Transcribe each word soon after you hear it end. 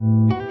This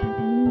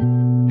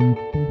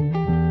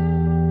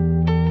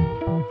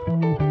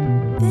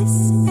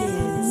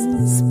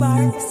is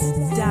Sparks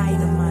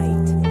Dynamite.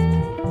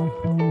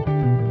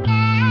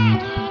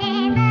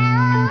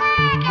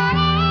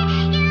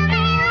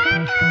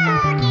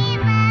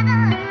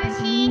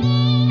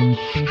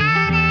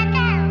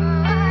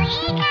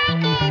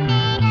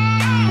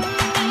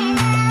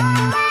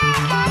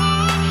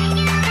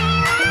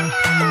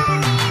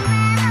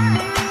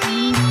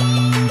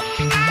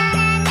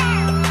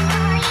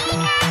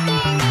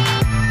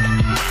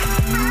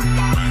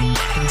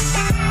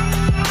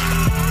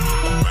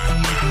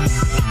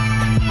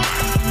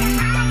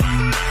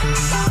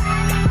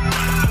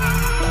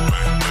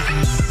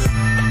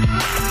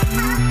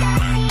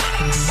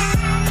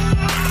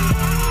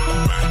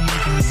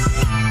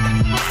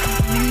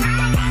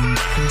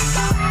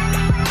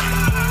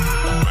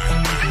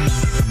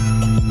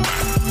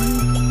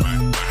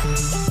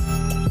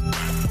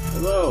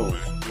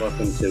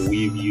 Welcome to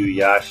We View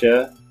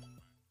Yasha,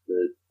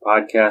 the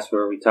podcast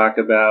where we talk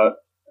about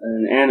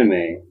an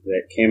anime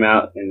that came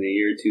out in the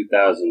year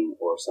 2000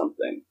 or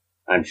something.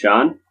 I'm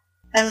Sean.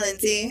 I'm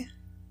Lindsay.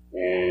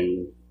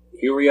 And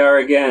here we are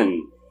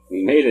again.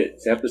 We made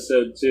it to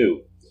episode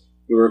 2.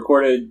 We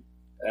recorded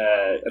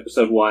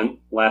episode 1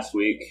 last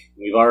week.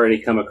 We've already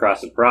come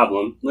across a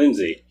problem.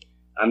 Lindsay,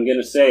 I'm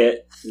going to say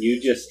it.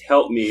 You just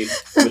help me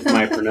with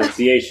my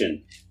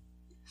pronunciation.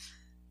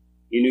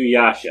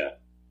 Inuyasha.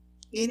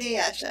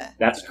 Inuyasha.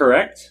 That's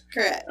correct?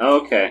 Correct.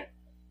 Okay.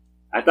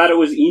 I thought it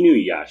was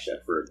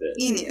Inuyasha for a bit.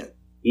 Inu.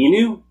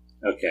 Inu?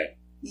 Okay.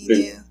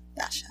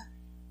 Inuyasha.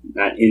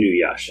 Not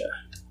Inuyasha,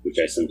 which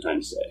I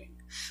sometimes say.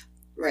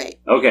 Right.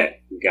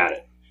 Okay, got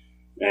it.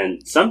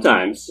 And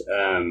sometimes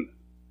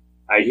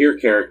I hear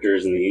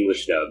characters in the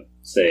English dub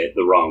say it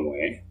the wrong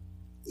way.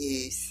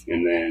 Yes.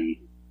 And then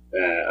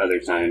other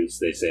times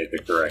they say it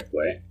the correct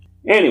way.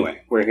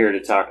 Anyway, we're here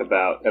to talk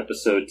about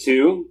episode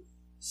 2.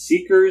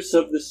 Seekers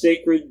of the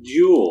Sacred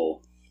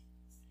Jewel.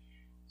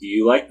 Do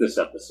you like this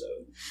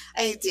episode?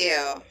 I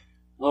do.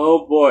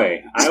 Oh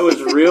boy, I was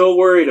real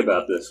worried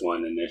about this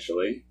one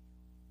initially.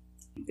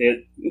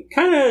 It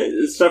kind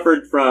of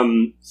suffered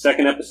from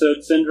second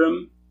episode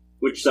syndrome,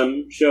 which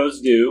some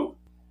shows do,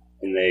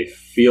 and they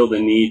feel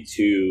the need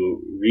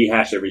to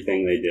rehash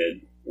everything they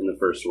did in the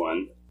first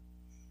one.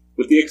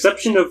 With the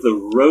exception of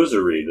the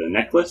rosary, the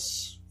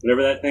necklace,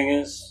 whatever that thing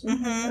is,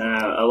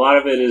 a lot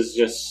of it is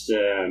just...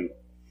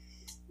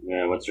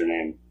 what's her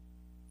name?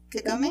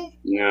 Kagome?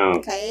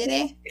 No.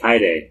 Kaede?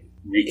 Kaede.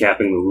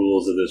 Recapping the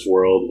rules of this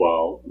world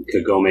while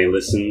Kagome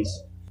listens.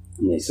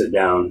 And they sit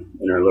down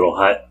in her little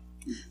hut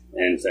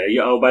and say,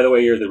 oh, by the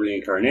way, you're the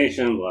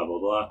reincarnation, blah, blah,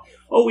 blah.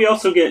 Oh, we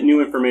also get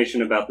new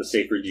information about the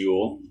Sacred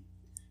Jewel,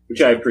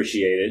 which I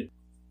appreciated. It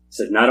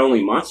said not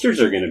only monsters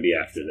are going to be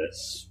after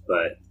this,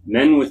 but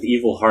men with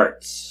evil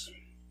hearts.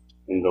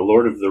 In the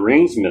Lord of the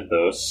Rings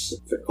mythos,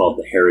 they're called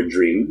the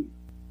Haradrim.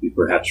 You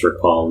perhaps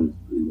recall in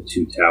the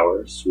Two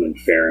Towers when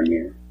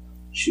Faramir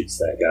shoots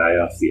that guy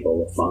off the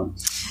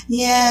Oliphant.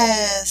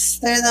 Yes,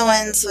 they're the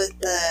ones with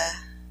the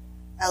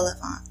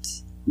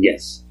elephant.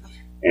 Yes,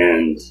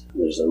 and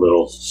there's a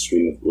little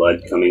stream of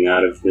blood coming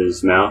out of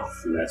his mouth,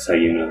 and that's how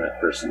you know that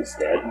person's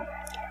dead.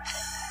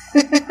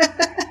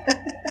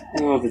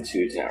 Oh, the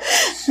Two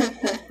Towers.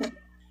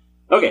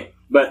 Okay,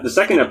 but the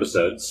second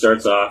episode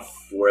starts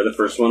off where the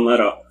first one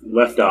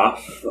left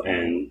off,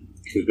 and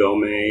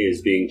Kagome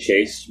is being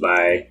chased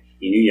by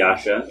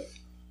Inuyasha,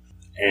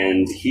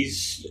 and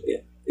is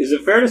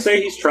it fair to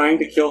say he's trying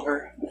to kill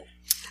her?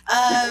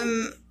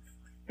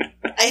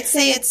 I'd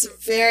say it's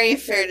very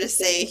fair to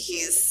say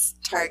he's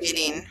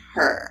targeting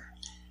her.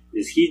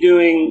 Is he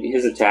doing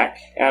his attack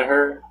at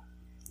her?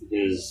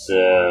 His,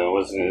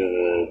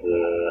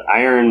 the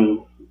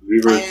Iron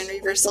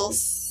Reversal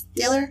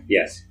Stealer?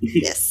 Yes.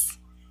 Yes.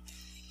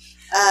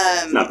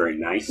 It's not very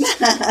nice.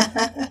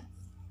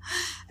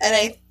 And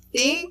I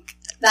think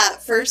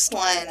that first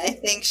one, I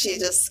think she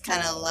just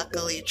kind of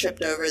luckily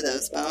tripped over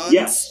those bones.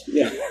 Yes,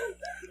 yeah.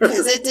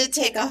 Because it did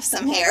take off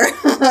some hair.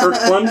 Her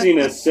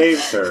clumsiness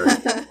saves her,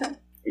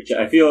 which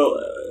I feel,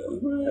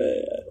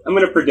 I'm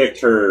going to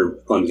predict her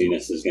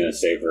clumsiness is going to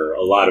save her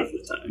a lot of the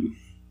time.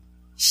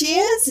 She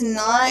is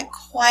not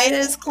quite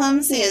as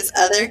clumsy as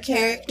other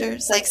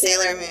characters, like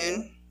Sailor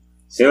Moon.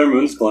 Sailor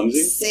Moon's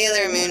clumsy?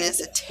 Sailor Moon is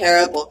a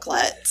terrible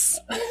klutz.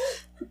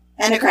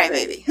 And a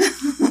crybaby.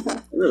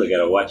 I really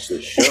got to watch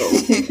this show.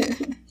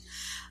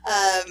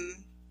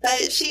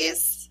 But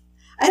she's,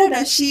 I don't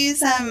know,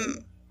 she's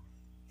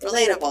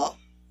relatable.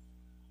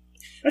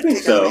 I think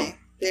so.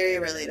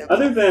 Very relatable.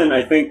 Other than,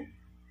 I think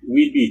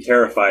we'd be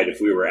terrified if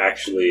we were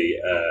actually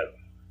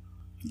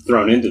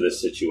thrown into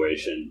this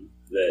situation,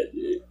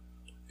 that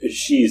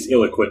she's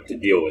ill-equipped to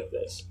deal with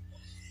this.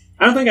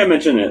 I don't think I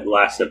mentioned it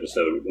last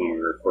episode when we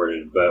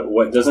recorded, but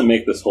what doesn't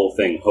make this whole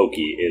thing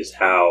hokey is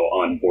how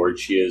on board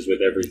she is with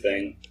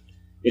everything.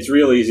 It's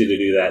real easy to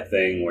do that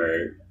thing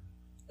where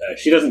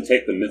she doesn't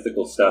take the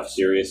mythical stuff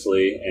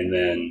seriously and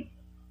then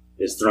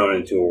is thrown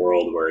into a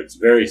world where it's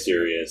very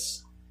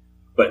serious,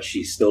 but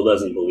she still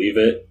doesn't believe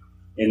it.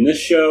 In this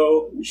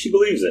show, she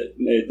believes it.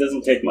 It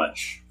doesn't take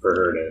much for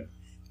her to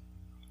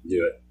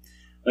do it.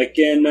 Like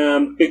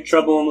in Big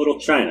Trouble in Little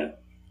China.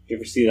 You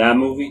ever see that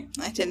movie?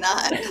 I did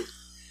not.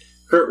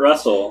 Kurt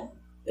Russell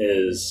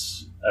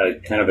is a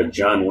kind of a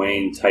John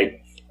Wayne type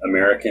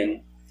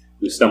American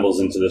who stumbles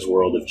into this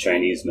world of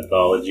Chinese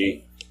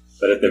mythology.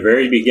 But at the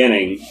very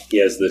beginning, he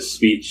has this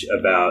speech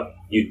about,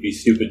 you'd be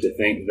stupid to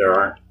think there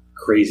aren't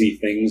crazy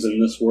things in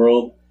this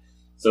world.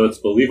 So it's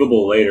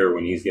believable later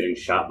when he's getting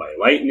shot by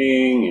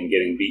lightning and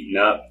getting beaten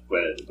up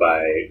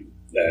by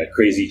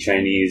crazy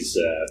Chinese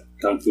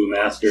kung fu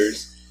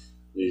masters.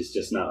 He's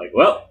just not like,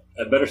 well,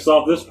 I better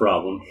solve this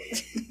problem.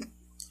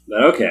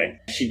 But okay.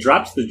 She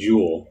drops the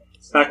jewel.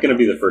 It's not going to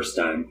be the first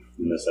time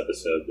in this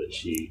episode that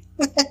she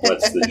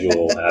lets the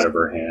jewel out of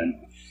her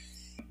hand.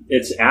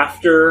 It's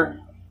after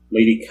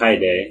Lady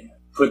Kaide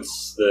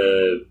puts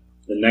the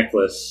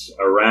necklace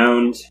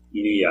around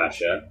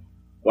Inuyasha.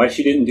 Why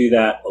she didn't do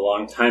that a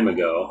long time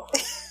ago,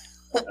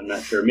 I'm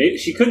not sure. Maybe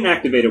she couldn't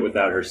activate it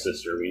without her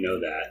sister, we know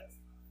that.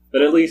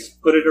 But at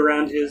least put it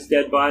around his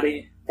dead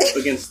body up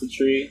against the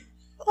tree.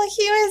 Well,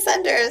 he was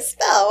under a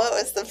spell. What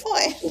was the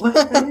point?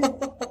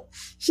 What?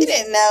 She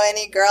didn't know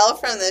any girl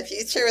from the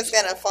future was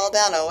going to fall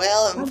down a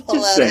well and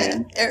pull out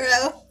an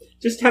arrow.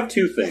 Just have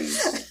two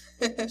things.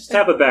 Just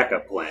have a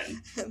backup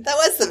plan. That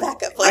was the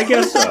backup plan. I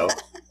guess so.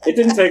 It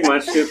didn't take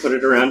much to put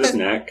it around his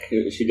neck.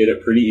 She did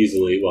it pretty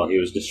easily while he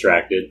was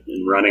distracted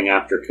and running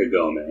after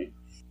Kagome.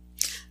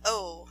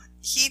 Oh,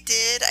 he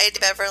did. I'd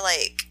never,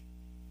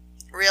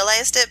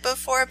 realized it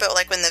before, but,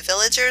 when the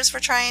villagers were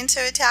trying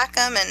to attack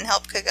him and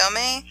help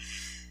Kagome,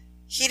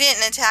 he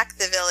didn't attack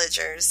the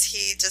villagers.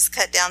 He just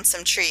cut down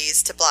some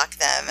trees to block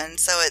them. And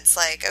so it's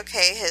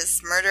okay,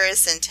 his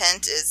murderous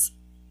intent is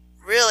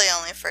really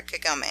only for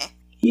Kagome.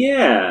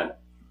 Yeah,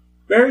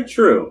 very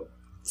true.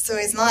 So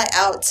he's not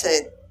out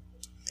to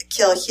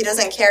kill. He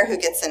doesn't care who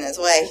gets in his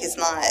way. He's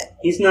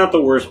not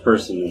the worst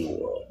person in the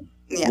world.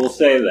 Yeah. We'll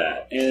say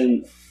that.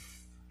 And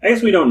I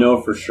guess we don't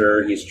know for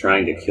sure he's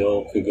trying to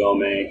kill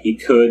Kagome. He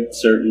could,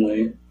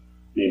 certainly.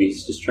 Maybe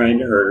he's just trying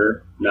to hurt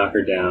her, knock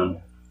her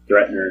down,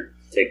 threaten her,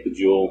 take the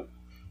jewel.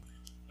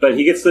 But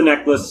he gets the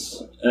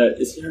necklace.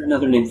 Is there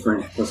another name for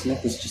a necklace?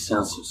 Necklace just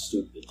sounds so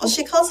stupid. Well,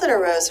 she calls it a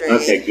rosary.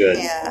 Okay, good.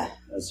 Yeah.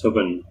 I was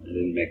hoping I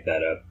didn't make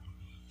that up.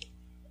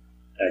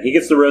 He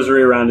gets the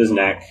rosary around his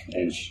neck,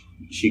 and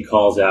she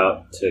calls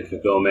out to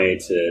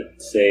Kagome to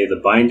say the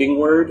binding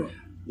word.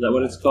 Is that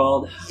what it's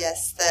called?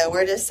 Yes, the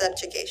word of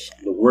subjugation.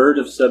 The word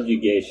of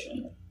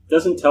subjugation.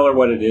 Doesn't tell her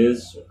what it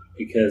is,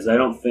 because I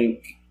don't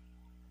think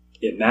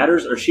it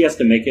matters, or she has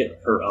to make it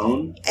her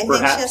own, I think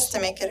she has to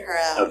make it her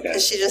own. Okay.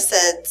 Because she just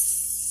said,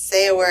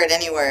 say a word,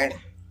 any word.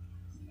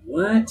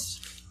 What?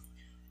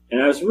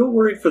 And I was real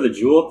worried for the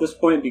jewel at this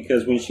point,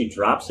 because when she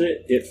drops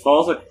it, it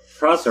falls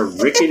across a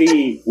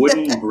rickety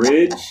wooden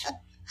bridge.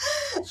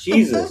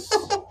 Jesus.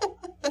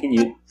 Can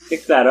you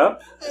pick that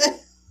up?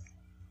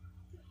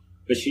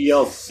 But she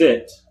yells,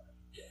 sit.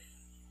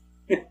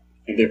 And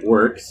it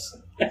works.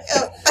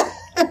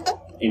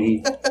 And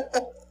he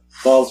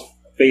falls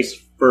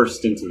face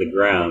first into the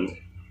ground.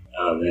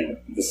 Oh, man.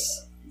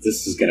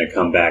 This is going to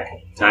come back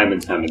time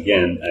and time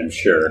again, I'm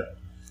sure,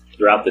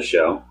 throughout the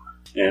show.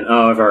 And,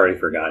 I've already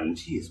forgotten.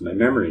 Jeez, my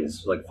memory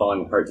is,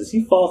 falling apart. Does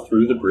he fall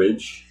through the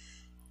bridge?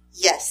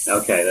 Yes.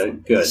 Okay,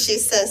 good. She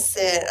says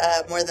sit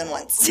more than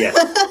once. Yeah.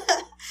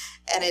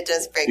 And it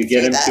does break to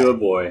get him to a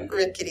boy.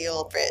 Rickety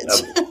old bridge.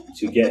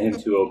 To get him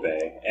to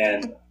obey.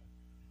 And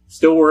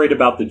still worried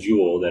about the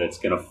jewel, that it's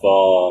going to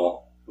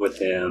fall with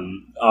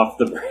him off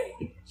the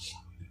bridge.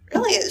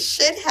 Really, it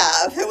should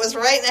have. It was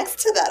right next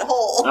to that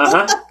hole.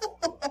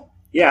 Uh-huh.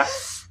 Yeah.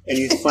 And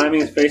he's slamming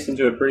his face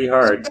into it pretty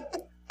hard.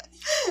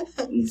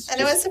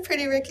 It was a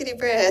pretty rickety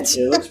bridge.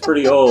 It looks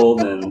pretty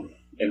old and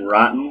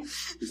rotten.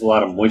 There's a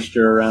lot of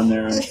moisture around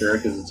there, I'm sure,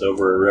 because it's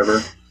over a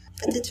river.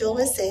 But the jewel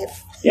was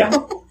safe.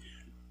 Yeah.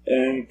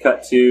 And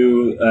cut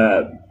to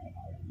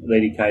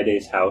Lady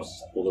Kaide's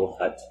house, the little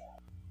hut.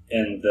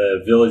 And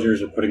the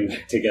villagers are putting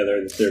back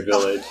together their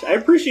village. I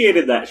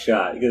appreciated that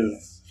shot,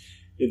 because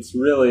it's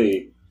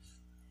really...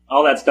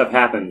 all that stuff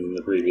happened in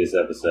the previous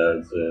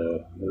episodes.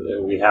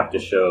 We have to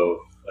show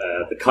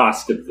the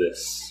cost of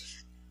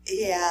this.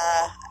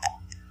 Yeah.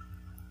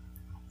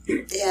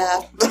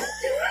 Yeah.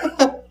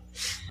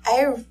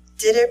 I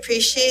did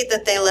appreciate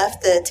that they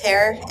left the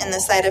tear in the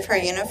side of her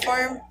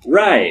uniform.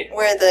 Right.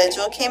 Where the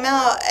jewel came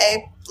out.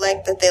 I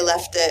like that they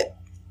left it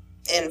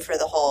in for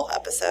the whole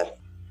episode.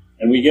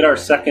 And we get our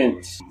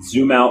second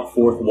zoom out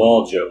fourth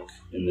wall joke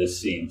in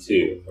this scene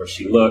too, where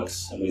she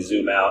looks and we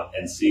zoom out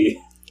and see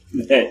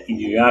that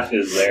Inuyasha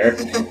is there.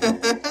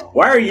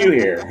 Why are you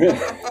here? Can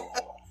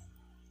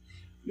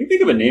you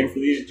think of a name for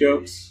these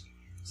jokes?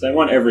 Because I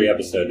want every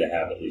episode to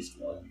have at least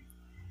one.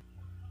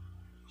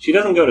 She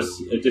doesn't go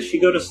to... Does she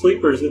go to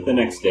sleep, or is it the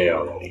next day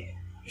already?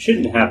 I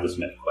shouldn't have this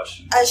many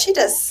questions. She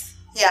does.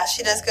 Yeah,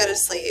 she does go to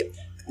sleep.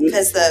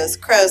 Because those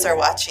crows are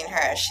watching her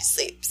as she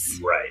sleeps.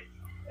 Right.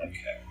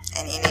 Okay.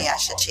 And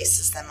Inuyasha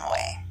chases them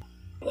away.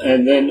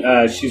 And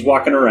then she's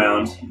walking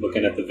around,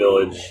 looking at the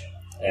village,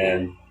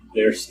 and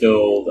they're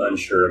still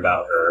unsure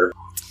about her.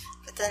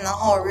 But then the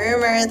whole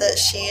rumor that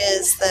she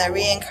is the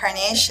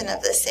reincarnation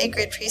of the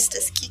sacred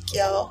priestess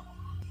Kikyo.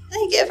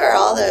 They give her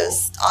all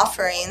those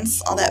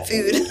offerings, all that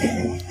food.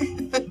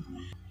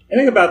 I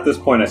think about this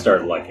point I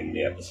started liking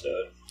the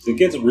episode. It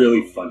gets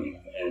really funny,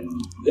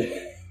 and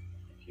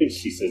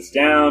she sits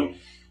down,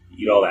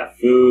 eat all that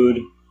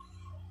food.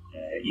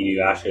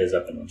 Inuyasha is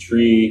up in the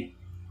tree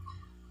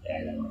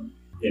and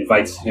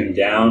invites him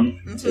down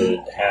to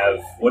have,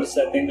 what is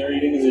that thing they're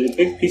eating? Is it a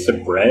big piece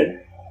of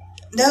bread?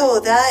 No,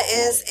 that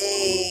is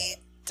a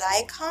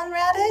daikon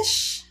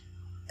radish.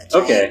 A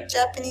giant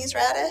Japanese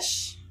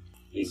radish.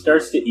 He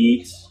starts to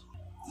eat.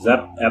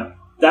 At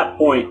that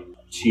point,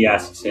 she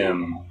asks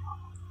him,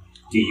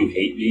 "Do you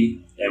hate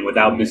me?" And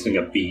without missing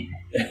a beat,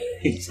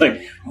 he's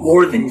like,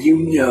 "More than you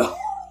know."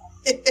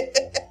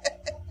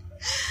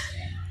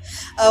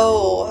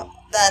 Oh,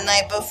 the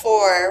night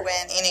before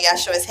when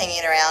Inuyasha was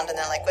hanging around and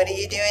they're like, "What are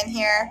you doing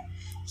here?"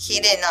 He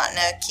did not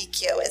know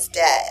Kikyo was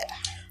dead.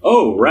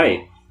 Oh,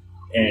 right.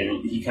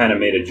 And he kind of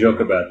made a joke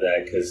about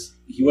that because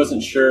he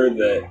wasn't sure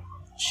that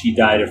she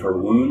died of her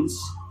wounds.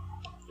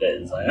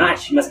 That it's like,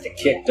 she must have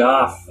kicked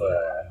off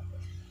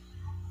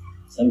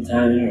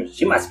sometime.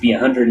 She must be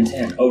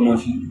 110. Oh, no,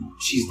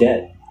 she's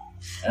dead.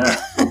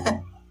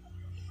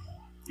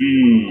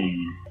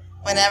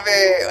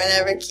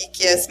 Whenever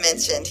Kikyo's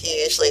mentioned,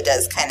 he usually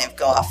does kind of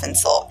go off and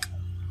sulk.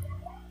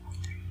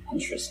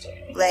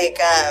 Interesting. Like,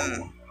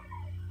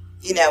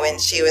 when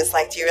she was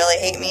like, "Do you really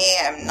hate me?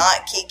 I'm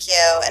not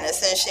Kikyo." And as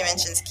soon as she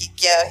mentions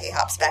Kikyo, he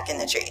hops back in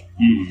the tree.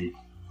 Mm-hmm.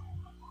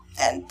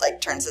 And,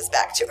 turns his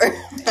back to her.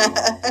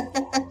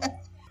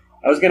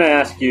 I was going to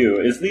ask you,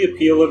 is the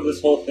appeal of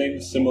this whole thing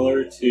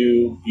similar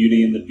to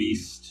Beauty and the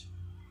Beast?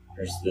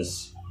 There's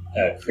this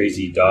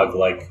crazy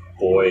dog-like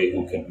boy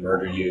who can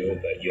murder you,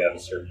 but you have a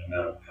certain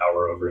amount of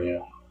power over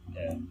him,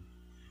 and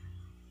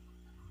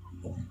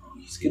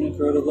he's going to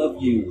grow to love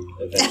you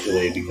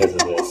eventually because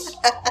of this.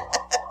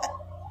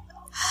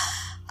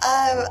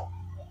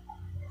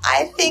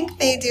 I think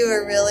they do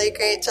a really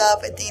great job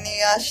with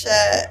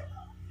Inuyasha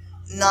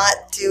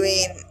not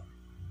doing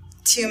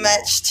too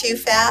much too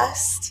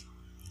fast.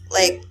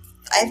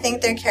 I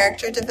think their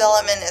character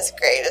development is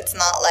great. It's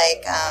not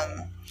like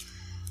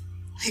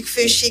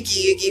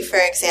Fushigi Yugi, for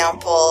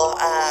example,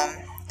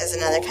 is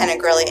another kind of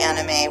girly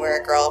anime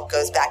where a girl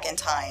goes back in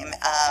time.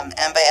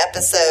 And by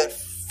episode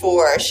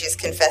 4, she's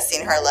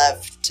confessing her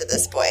love to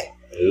this boy.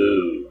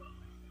 Ooh.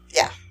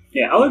 Yeah.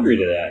 Yeah, I'll agree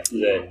to that.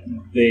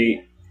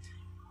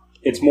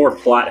 It's more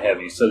plot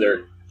heavy, so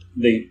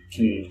they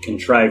can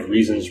contrive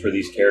reasons for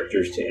these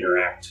characters to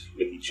interact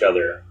with each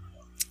other.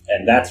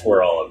 And that's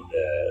where all of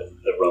the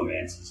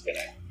romance is going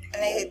to...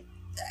 And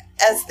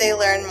as they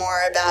learn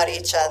more about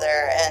each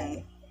other,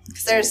 and...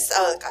 Because there's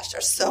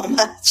so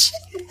much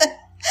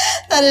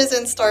that is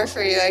in store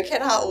for you. I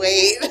cannot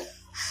wait.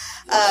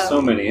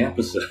 So many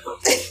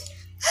episodes.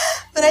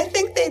 But I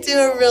think they do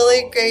a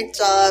really great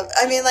job.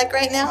 I mean,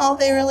 right now,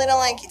 they really don't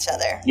like each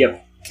other.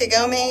 Yep.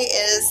 Kagome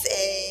is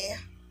a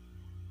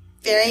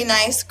very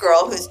nice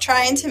girl who's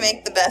trying to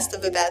make the best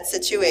of a bad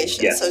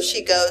situation. Yes. So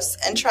she goes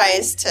and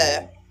tries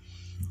to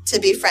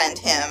befriend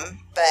him,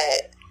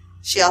 but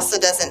she also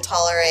doesn't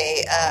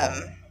tolerate,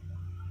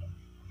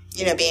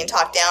 being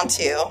talked down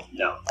to.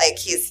 No.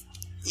 He's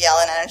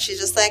yelling at her, and she's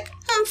just like,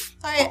 all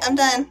right, I'm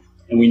done.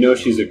 And we know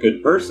she's a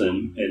good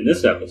person in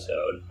this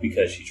episode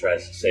because she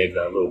tries to save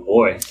that little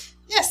boy.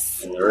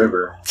 Yes. In the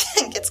river.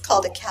 Gets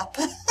called a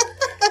kappa.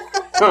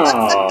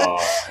 Aww.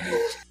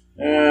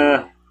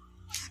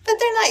 But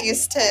they're not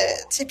used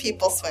to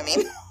people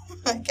swimming,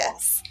 I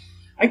guess.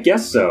 I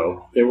guess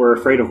so. They were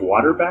afraid of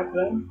water back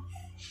then,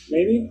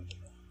 maybe?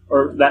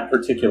 Or that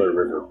particular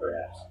river,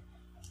 perhaps.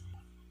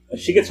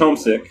 She gets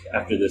homesick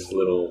after this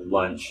little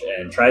lunch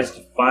and tries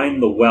to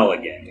find the well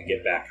again to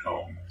get back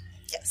home.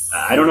 Yes.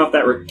 I don't know if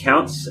that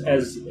counts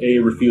as a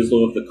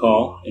refusal of the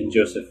call in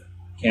Joseph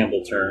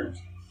Campbell terms,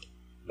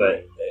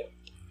 but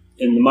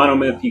in the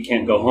monomyth, you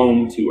can't go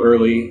home too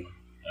early,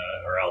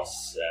 or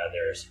else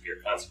there are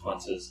severe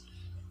consequences.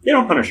 They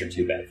don't punish her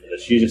too bad for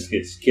this. She just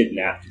gets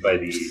kidnapped by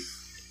the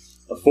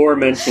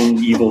aforementioned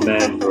evil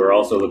men who are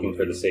also looking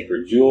for the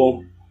sacred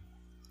jewel,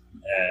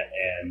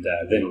 and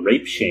then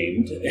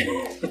rape-shamed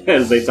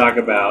as they talk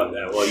about,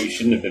 you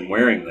shouldn't have been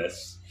wearing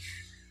this.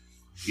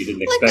 You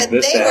didn't expect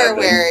this to happen. Look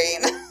what they were wearing.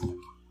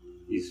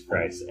 Jesus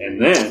Christ. And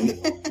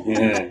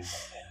then...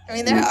 I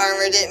mean, their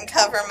armor didn't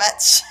cover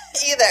much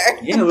either.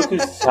 Yeah, look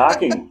who's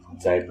talking,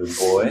 diaper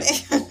boy.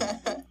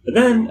 But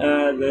then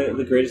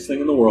the greatest thing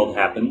in the world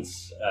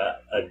happens.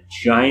 A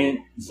giant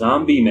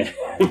zombie man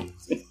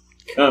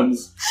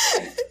comes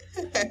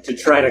to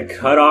try to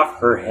cut off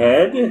her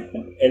head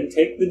and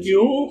take the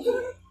jewel.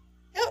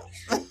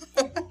 Yep.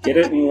 Get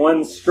it in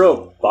one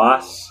stroke,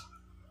 boss.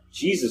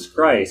 Jesus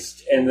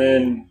Christ. And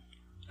then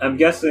I'm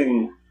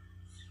guessing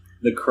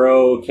the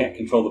crow can't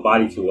control the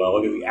body too well.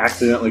 Look, he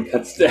accidentally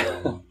cuts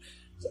down.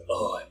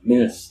 I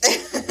missed.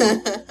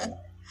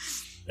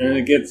 And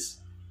it gets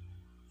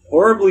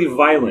horribly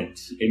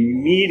violent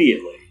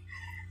immediately.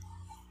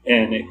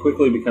 And it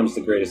quickly becomes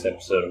the greatest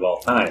episode of all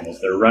time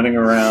as they're running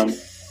around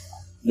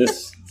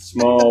this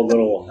small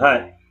little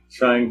hut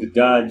trying to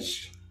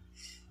dodge.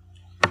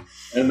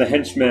 And the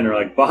henchmen are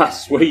like,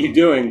 "Boss, what are you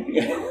doing?"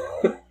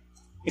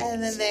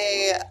 And then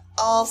they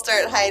all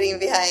start hiding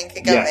behind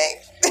Kagome.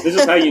 Yes. This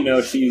is how you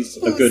know she's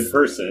a good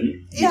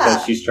person,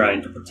 because she's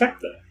trying to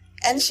protect them.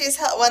 And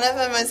one of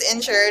them is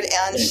injured,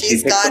 and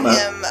she's got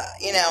him,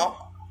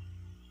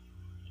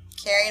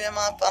 carrying him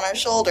up on her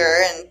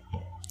shoulder, and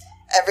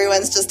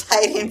everyone's just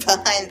hiding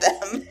behind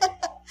them.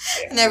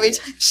 And every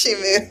time she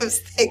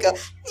moves, they go,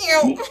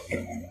 "Meow."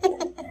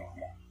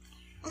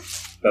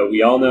 But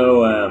we all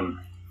know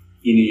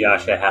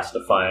Inuyasha has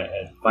to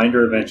find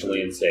her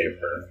eventually and save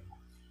her.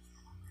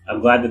 I'm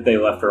glad that they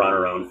left her on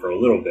her own for a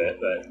little bit,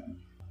 but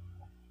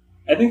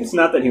I think it's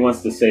not that he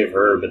wants to save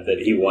her, but that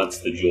he wants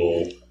the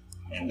jewel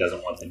and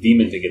doesn't want the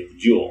demon to get the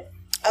jewel.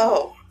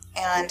 Oh,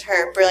 and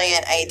her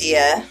brilliant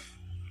idea,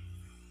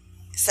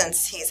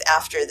 since he's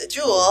after the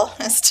jewel,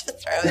 is to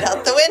throw it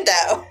out the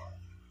window.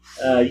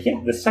 Yeah,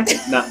 the second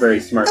not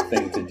very smart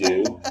thing to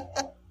do.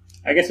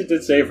 I guess it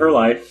did save her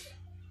life.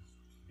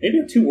 Maybe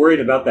I'm too worried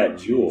about that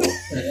jewel.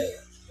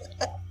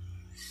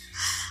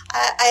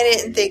 I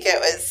didn't think it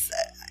was...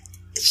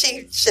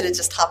 She should have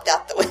just hopped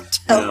out the window.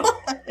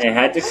 No, they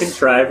had to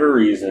contrive a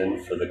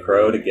reason for the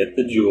crow to get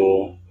the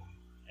jewel,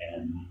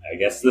 and I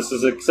guess this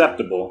is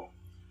acceptable,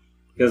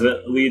 because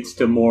it leads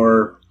to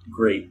more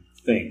great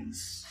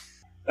things.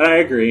 And I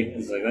agree.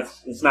 It's like,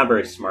 that's not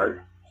very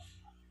smart.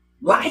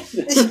 What?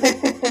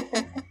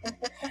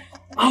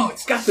 Oh,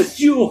 it's got the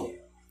jewel!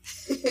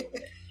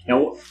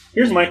 Now,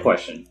 here's my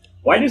question.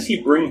 Why does he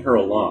bring her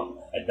along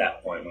at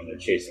that point when they're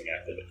chasing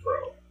after the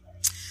crow?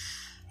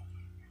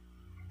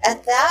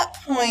 At that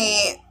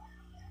point,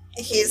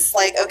 he's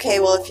like, okay,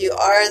 well, if you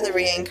are the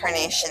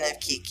reincarnation of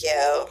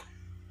Kikyo...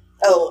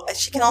 Oh,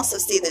 she can also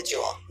see the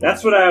jewel.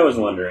 That's what I was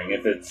wondering.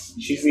 If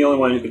she's the only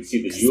one who could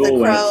see the jewel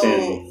when it's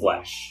in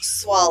flesh.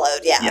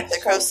 Swallowed, yeah. Yes. The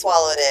crow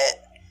swallowed it.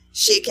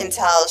 She can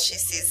tell. She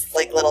sees,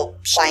 like, little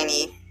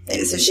shiny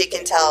things, so she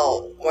can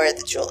tell where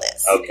the jewel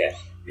is. Okay,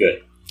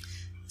 good.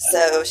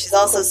 So she's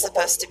also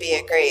supposed to be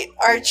a great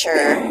archer,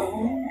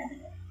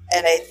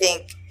 and I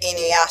think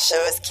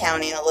Inuyasha was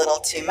counting a little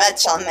too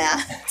much on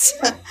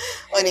that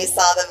when he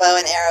saw the bow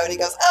and arrow, and he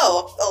goes,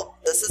 oh,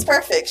 this is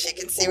perfect. She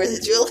can see where the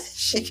jewel is.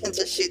 She can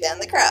just shoot down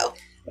the crow.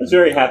 I was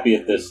very happy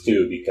at this,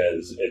 too,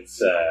 because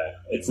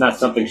it's not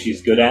something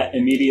she's good at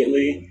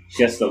immediately.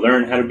 She has to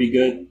learn how to be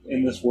good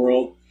in this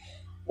world.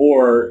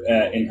 Or,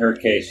 in her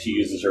case, she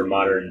uses her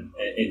modern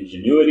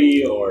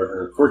ingenuity or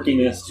her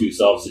quirkiness to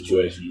solve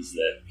situations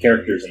that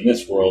characters in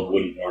this world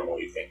wouldn't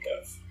normally think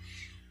of.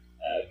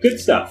 Good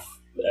stuff.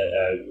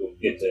 We'll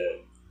get to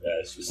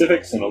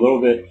specifics in a little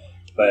bit,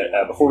 but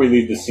before we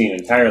leave this scene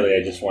entirely,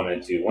 I just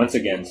wanted to once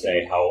again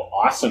say how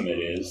awesome it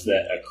is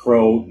that a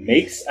crow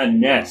makes a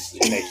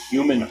nest in a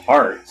human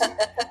heart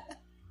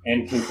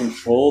and can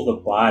control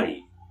the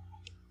body.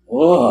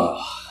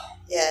 Whoa.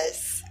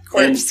 Yes,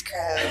 corpse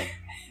crow.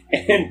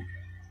 And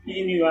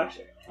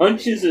Inuyasha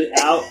punches it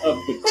out of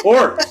the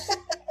corpse.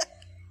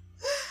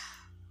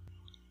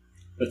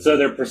 But so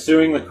they're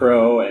pursuing the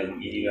crow,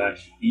 and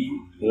Inuyasha...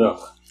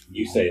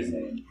 You say his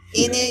name.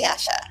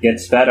 Inuyasha.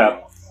 Gets fed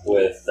up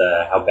with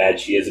how bad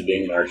she is at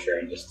being an archer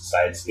and just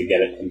decides to get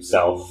it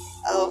himself.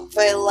 Oh,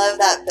 but I love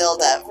that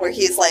build-up where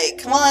he's like,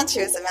 come on, she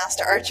was a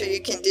master archer,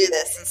 you can do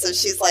this. And so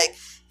she's like,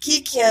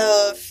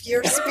 Kikyo, if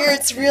your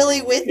spirit's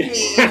really with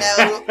me,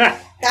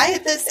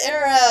 guide this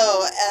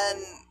arrow.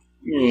 And,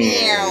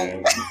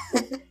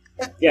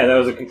 yeah, that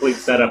was a complete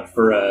setup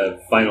for a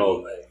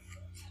final,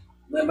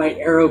 let my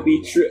arrow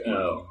be true.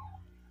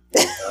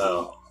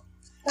 Oh.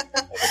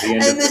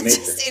 And then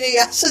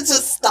Inuyasha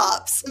just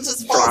stops and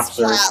just falls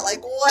flat.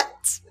 Like,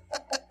 what?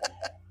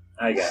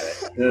 I got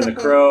it. And then the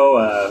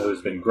crow,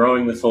 who's been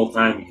growing this whole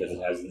time because it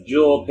has the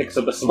jewel, picks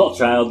up a small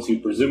child to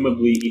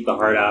presumably eat the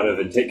heart out of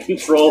and take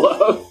control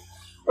of.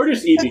 Or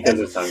just eat because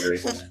it's hungry.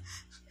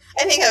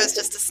 I think it was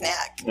just a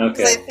snack. Okay.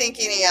 Because I think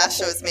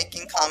Inuyasha was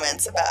making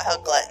comments about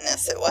how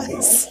gluttonous it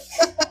was.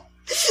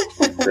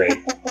 Great.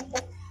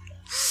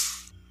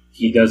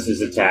 He does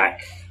his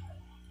attack,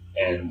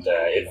 and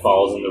it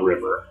falls in the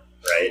river,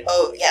 right?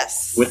 Oh,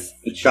 yes. With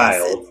the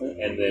child,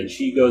 and then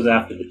she goes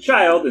after the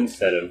child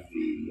instead of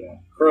the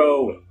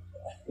crow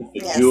with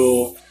the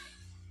jewel.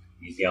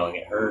 He's yelling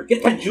at her,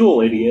 "Get that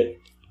jewel, idiot!"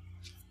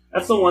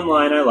 That's the one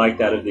line I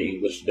liked out of the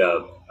English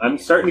dub. I'm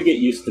starting to get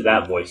used to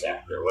that voice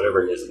actor,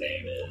 whatever his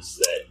name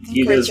is.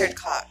 Richard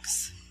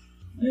Cox.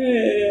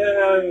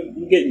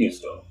 I'm getting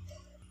used to him.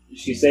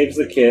 She saves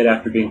the kid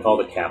after being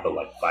called a Kappa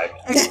like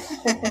 5 times.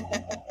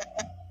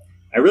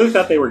 I really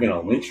thought they were going to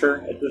lynch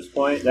her at this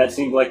point. That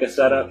seemed like a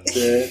setup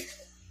to...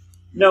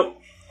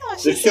 Nope. Oh,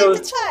 she saved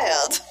the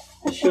child.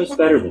 The show's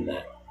better than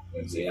that,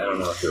 Lindsay. I don't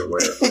know if you're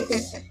aware of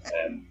this.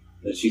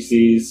 Then she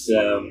sees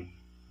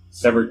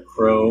severed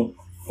crow,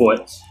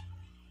 foot,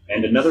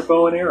 and another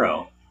bow and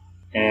arrow.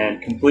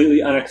 And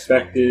completely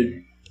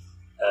unexpected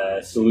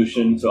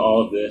solution to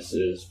all of this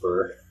is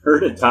for her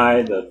to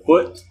tie the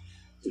foot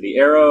to the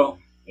arrow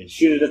and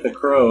shoot it at the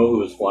crow who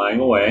was flying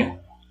away.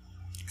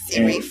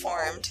 He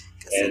reformed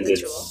because of the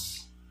jewel.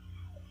 It's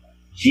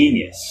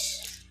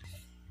genius.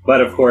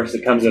 But of course,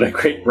 it comes at a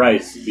great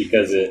price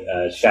because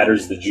it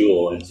shatters the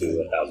jewel into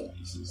 1,000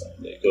 pieces.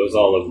 And it goes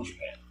all over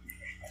Japan.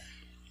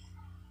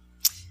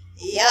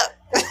 Yep.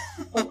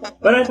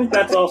 But I think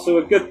that's also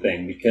a good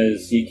thing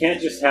because you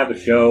can't just have a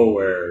show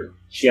where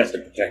she has to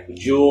protect the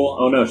jewel.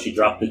 Oh no, she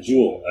dropped the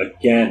jewel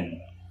again.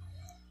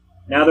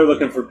 Now they're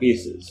looking for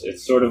pieces.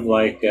 It's sort of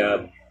like,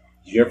 did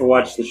you ever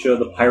watch the show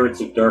The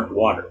Pirates of Dark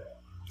Water?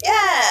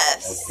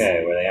 Yes.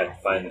 Okay, where they have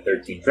to find the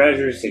 13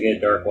 treasures to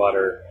get Dark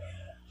Water,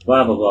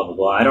 blah, blah, blah, blah,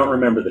 blah. I don't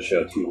remember the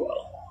show too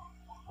well,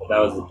 but that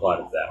was the plot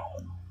of that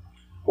one.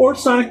 Or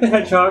Sonic the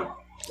Hedgehog,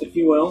 if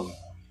you will.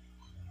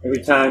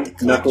 Every time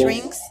Knuckles...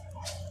 rings?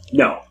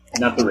 No,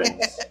 not the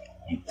rings.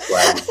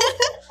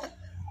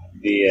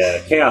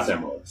 The Chaos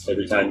Emeralds.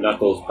 Every time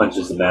Knuckles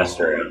punches the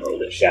Master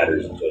Emerald, it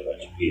shatters into a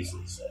bunch of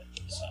pieces.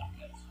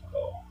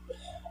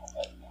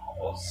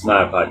 It's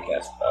not a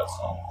podcast about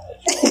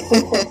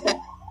Sonic.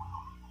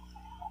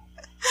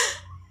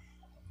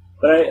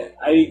 But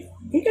I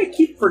think I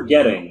keep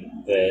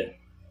forgetting that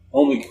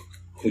only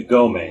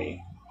Kagome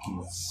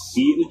can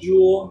see the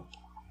jewel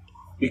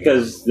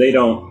because they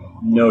don't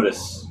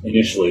notice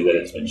initially that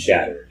it's been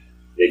shattered.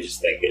 They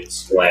just think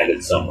it's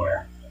landed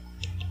somewhere.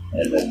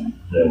 And then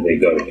they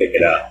go to pick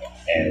it up.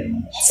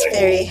 And it's like,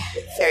 very,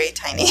 very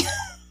tiny.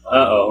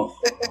 Uh-oh.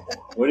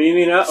 What do you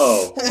mean,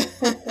 uh-oh?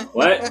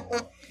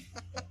 What?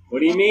 What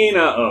do you mean,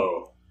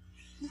 uh-oh?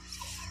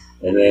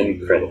 And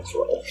then credits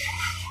roll.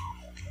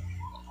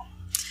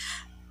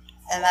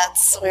 And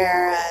that's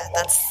where,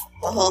 that's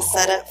the whole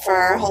setup for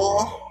our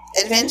whole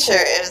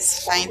adventure,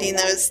 is finding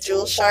those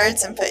jewel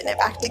shards and putting it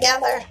back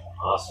together.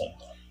 Awesome.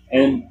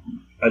 And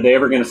are they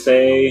ever going to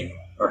say,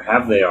 or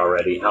have they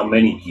already, how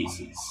many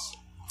pieces?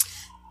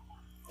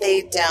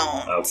 They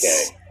don't.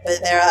 Okay.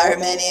 But there are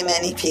many,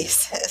 many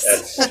pieces.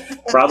 That's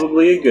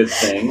probably a good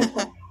thing,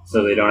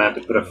 so they don't have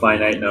to put a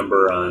finite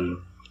number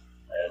on,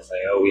 say,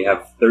 oh, we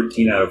have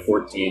 13 out of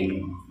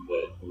 14,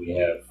 but we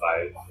have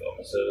 5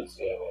 episodes,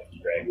 so we have to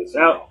drag this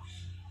out.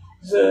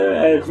 So,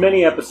 as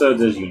many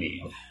episodes as you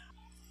need.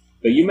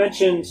 But you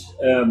mentioned,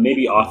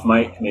 maybe off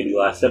mic, maybe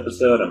last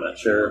episode, I'm not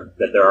sure,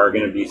 that there are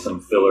going to be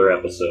some filler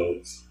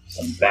episodes,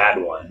 some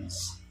bad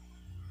ones.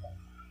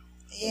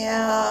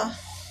 Yeah.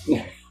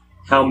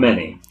 How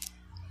many?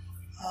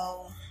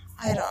 Oh,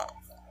 I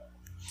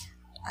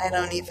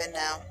don't even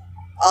know.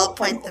 I'll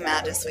point them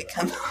out as we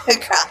come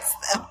across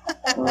them.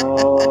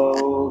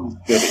 Oh,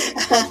 goody.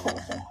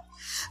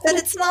 But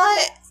it's not,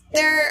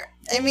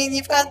 I mean,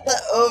 you've got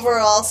the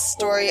overall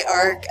story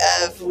arc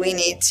of we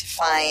need to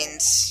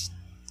find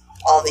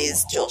all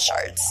these jewel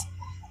shards.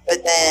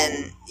 But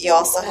then you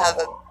also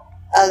have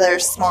other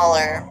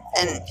smaller,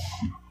 and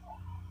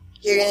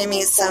you're going to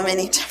meet so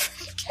many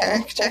different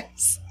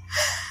characters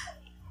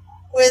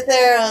with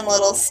their own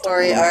little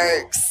story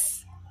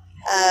arcs.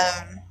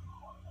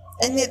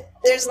 And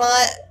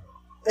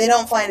they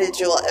don't find a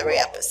jewel every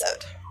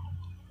episode.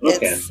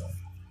 Okay. It's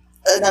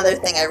another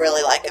thing I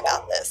really like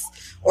about this.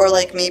 Or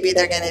like maybe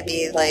they're going to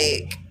be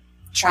like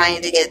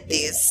trying to get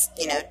these,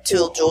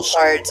 2 jewel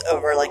shards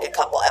over like a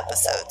couple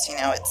episodes.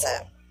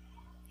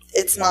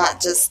 It's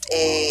not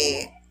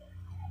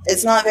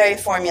it's not very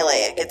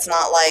formulaic. It's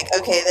not like,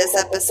 okay, this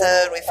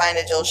episode we find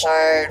a jewel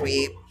shard,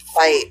 we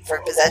fight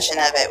for possession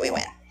of it, we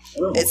win.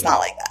 Oh. It's not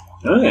like that.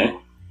 Okay.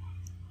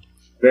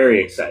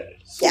 Very excited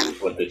to see Yeah.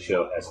 what the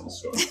show has in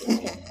store.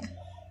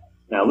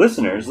 Now,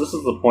 listeners, this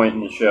is the point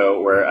in the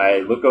show where I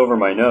look over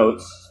my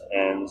notes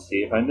and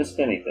see if I missed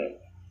anything.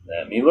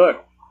 Let me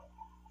look.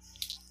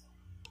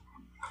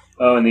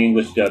 Oh, in the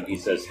English dub, he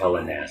says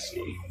hella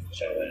nasty.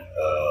 Which I went,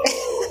 oh.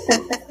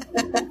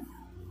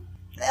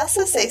 They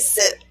also say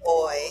sit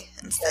boy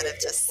instead of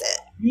just sit.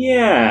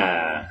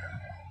 Yeah.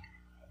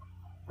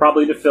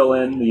 Probably to fill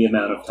in the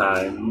amount of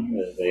time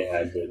that they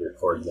had to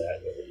record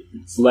that.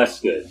 It's less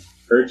good.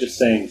 Her just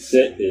saying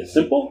sit is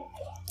simple.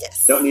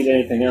 Yes. Don't need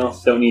anything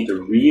else. Don't need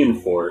to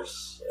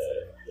reinforce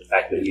the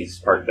fact that he's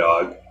part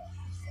dog.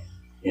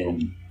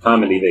 In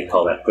comedy, they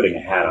call that putting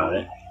a hat on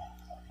it.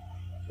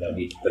 You don't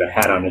need to put a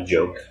hat on a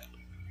joke.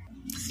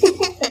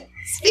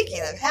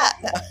 Speaking of hat,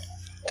 no.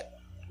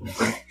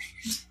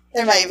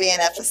 There might be an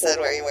episode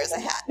where he wears a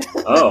hat.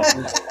 Oh.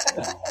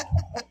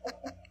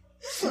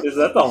 Is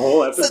that the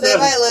whole episode? So they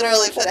might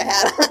literally put a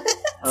hat on it.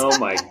 Oh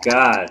my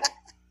god.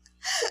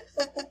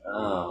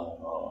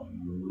 Oh,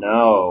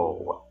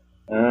 no.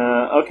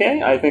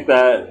 Okay, I think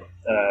that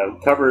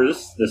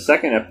covers the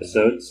second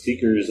episode,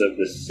 Seekers of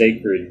the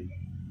Sacred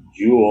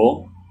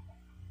Jewel.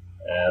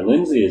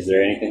 Lindsay, is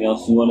there anything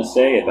else you want to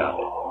say about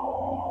it?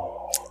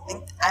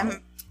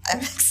 I'm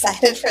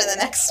excited for the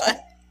next one.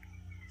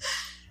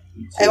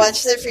 I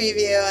watched the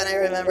preview and I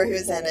remember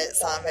who's in it,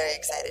 so I'm very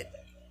excited.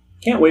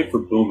 Can't wait for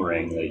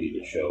Boomerang Lady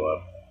to show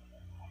up.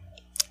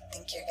 I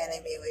think you're going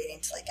to be waiting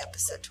till like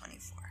episode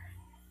 24.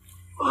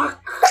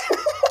 Fuck.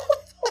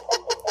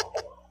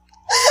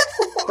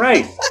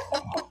 Christ.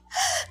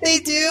 They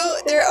do.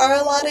 There are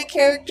a lot of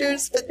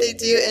characters, but they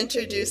do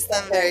introduce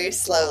them very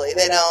slowly.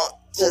 They don't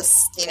just,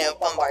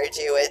 bombard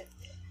you with,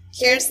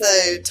 here's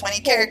the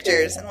 20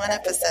 characters in one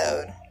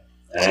episode.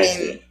 I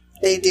mean,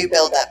 they do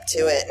build up to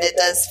it, and it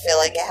does feel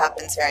like it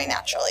happens very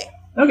naturally.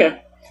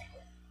 Okay.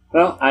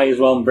 Well, I as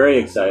well am very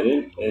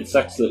excited. It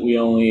sucks that we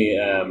only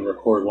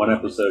record one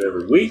episode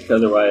every week.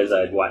 Otherwise,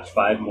 I'd watch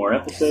 5 more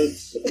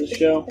episodes of the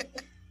show.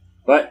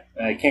 But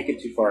I can't get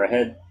too far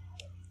ahead.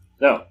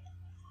 So,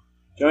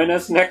 join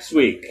us next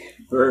week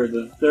for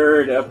the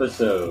 3rd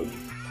episode.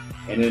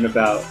 And in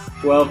about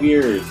 12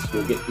 years,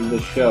 we'll get through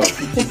the show.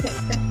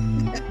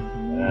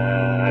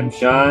 I'm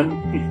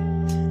Sean.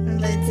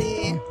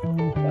 Lindsay.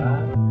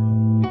 Bye.